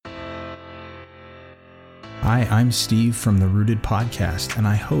Hi, I'm Steve from the Rooted Podcast, and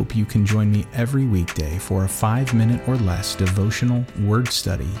I hope you can join me every weekday for a 5-minute or less devotional word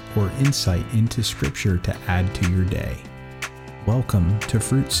study or insight into Scripture to add to your day. Welcome to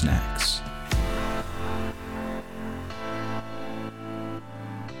Fruit Snacks.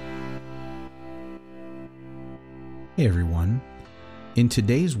 Hey everyone. In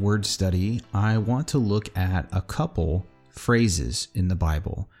today's word study, I want to look at a couple phrases in the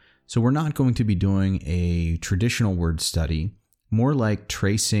Bible. So we're not going to be doing a traditional word study, more like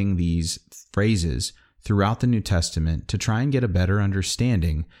tracing these phrases throughout the New Testament to try and get a better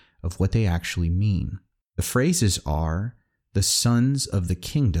understanding of what they actually mean. The phrases are the sons of the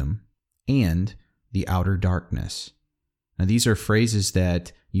kingdom and the outer darkness. Now, these are phrases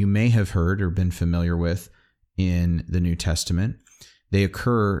that you may have heard or been familiar with in the New Testament. They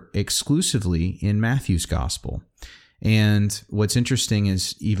occur exclusively in Matthew's gospel. And what's interesting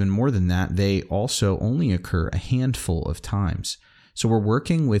is even more than that, they also only occur a handful of times. So we're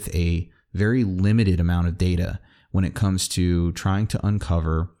working with a very limited amount of data when it comes to trying to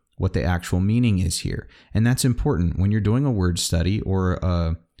uncover what the actual meaning is here. And that's important when you're doing a word study or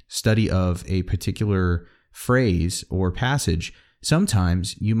a study of a particular phrase or passage.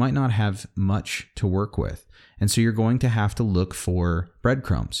 Sometimes you might not have much to work with. And so you're going to have to look for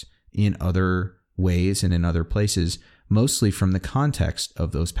breadcrumbs in other ways and in other places, mostly from the context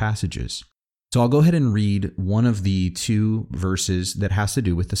of those passages. So I'll go ahead and read one of the two verses that has to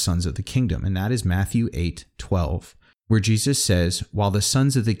do with the sons of the kingdom, and that is Matthew 8:12, where Jesus says, "While the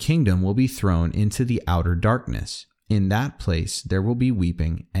sons of the kingdom will be thrown into the outer darkness, in that place there will be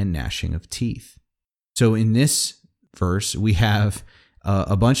weeping and gnashing of teeth." So in this verse, we have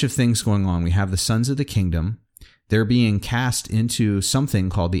a bunch of things going on. We have the sons of the kingdom. They're being cast into something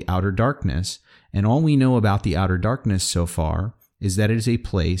called the outer darkness. And all we know about the outer darkness so far is that it is a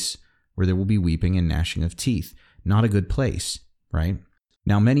place where there will be weeping and gnashing of teeth. Not a good place, right?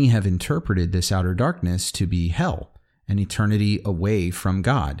 Now, many have interpreted this outer darkness to be hell, an eternity away from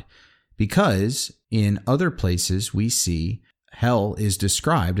God, because in other places we see hell is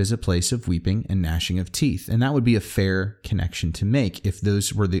described as a place of weeping and gnashing of teeth. And that would be a fair connection to make if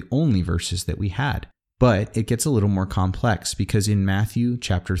those were the only verses that we had. But it gets a little more complex because in Matthew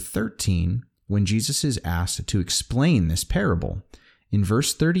chapter 13, when Jesus is asked to explain this parable, in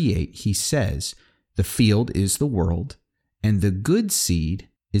verse 38, he says, "The field is the world, and the good seed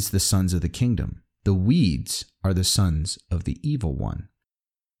is the sons of the kingdom. The weeds are the sons of the evil one."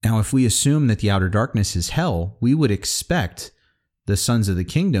 Now, if we assume that the outer darkness is hell, we would expect the sons of the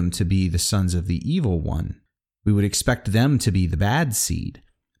kingdom to be the sons of the evil one. We would expect them to be the bad seed,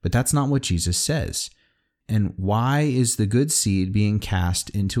 but that's not what Jesus says. And why is the good seed being cast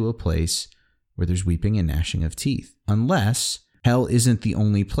into a place where there's weeping and gnashing of teeth? Unless hell isn't the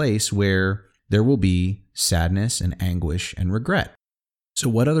only place where there will be sadness and anguish and regret. So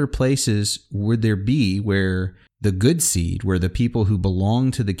what other places would there be where the good seed, where the people who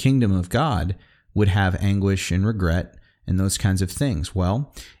belong to the kingdom of God would have anguish and regret and those kinds of things?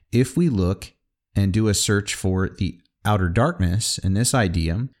 Well, if we look and do a search for the outer darkness and this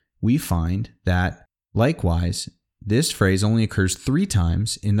idea, we find that likewise, this phrase only occurs 3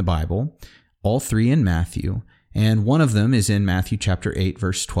 times in the Bible, all 3 in Matthew, and one of them is in Matthew chapter 8,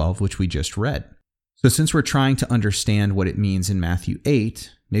 verse 12, which we just read. So since we're trying to understand what it means in Matthew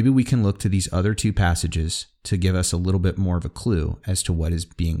 8, maybe we can look to these other 2 passages to give us a little bit more of a clue as to what is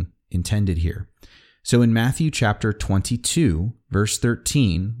being intended here. So in Matthew chapter 22, verse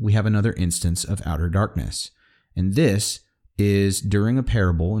 13, we have another instance of outer darkness. And this is during a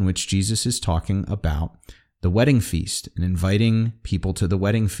parable in which Jesus is talking about the wedding feast and inviting people to the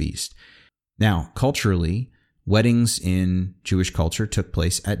wedding feast. Now, culturally, weddings in Jewish culture took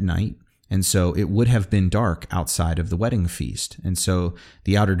place at night, and so it would have been dark outside of the wedding feast. And so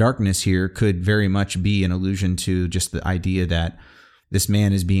the outer darkness here could very much be an allusion to just the idea that this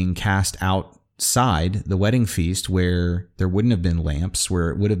man is being cast outside the wedding feast where there wouldn't have been lamps, where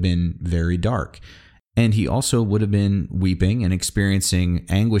it would have been very dark. And he also would have been weeping and experiencing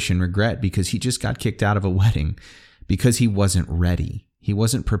anguish and regret because he just got kicked out of a wedding because he wasn't ready. He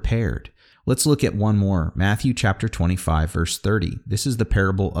wasn't prepared. Let's look at one more. Matthew chapter 25, verse 30. This is the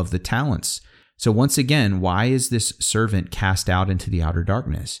parable of the talents. So once again, why is this servant cast out into the outer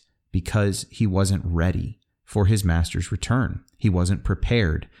darkness? Because he wasn't ready for his master's return. He wasn't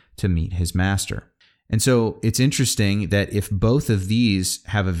prepared to meet his master. And so it's interesting that if both of these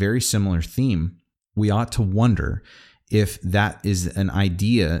have a very similar theme, we ought to wonder if that is an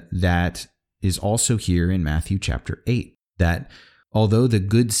idea that is also here in Matthew chapter 8, that although the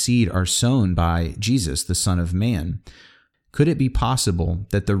good seed are sown by Jesus, the Son of Man, Could it be possible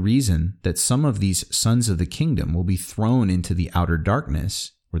that the reason that some of these sons of the kingdom will be thrown into the outer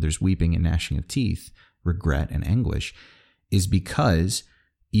darkness, where there's weeping and gnashing of teeth, regret and anguish, is because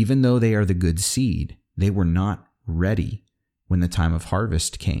even though they are the good seed, they were not ready when the time of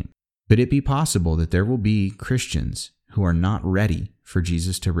harvest came? Could it be possible that there will be Christians who are not ready for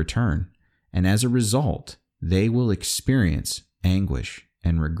Jesus to return, and as a result, they will experience anguish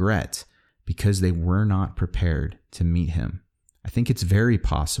and regret because they were not prepared to meet him? I think it's very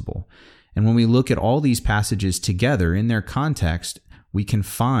possible. And when we look at all these passages together in their context, we can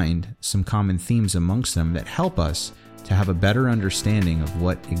find some common themes amongst them that help us to have a better understanding of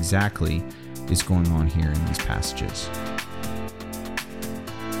what exactly is going on here in these passages.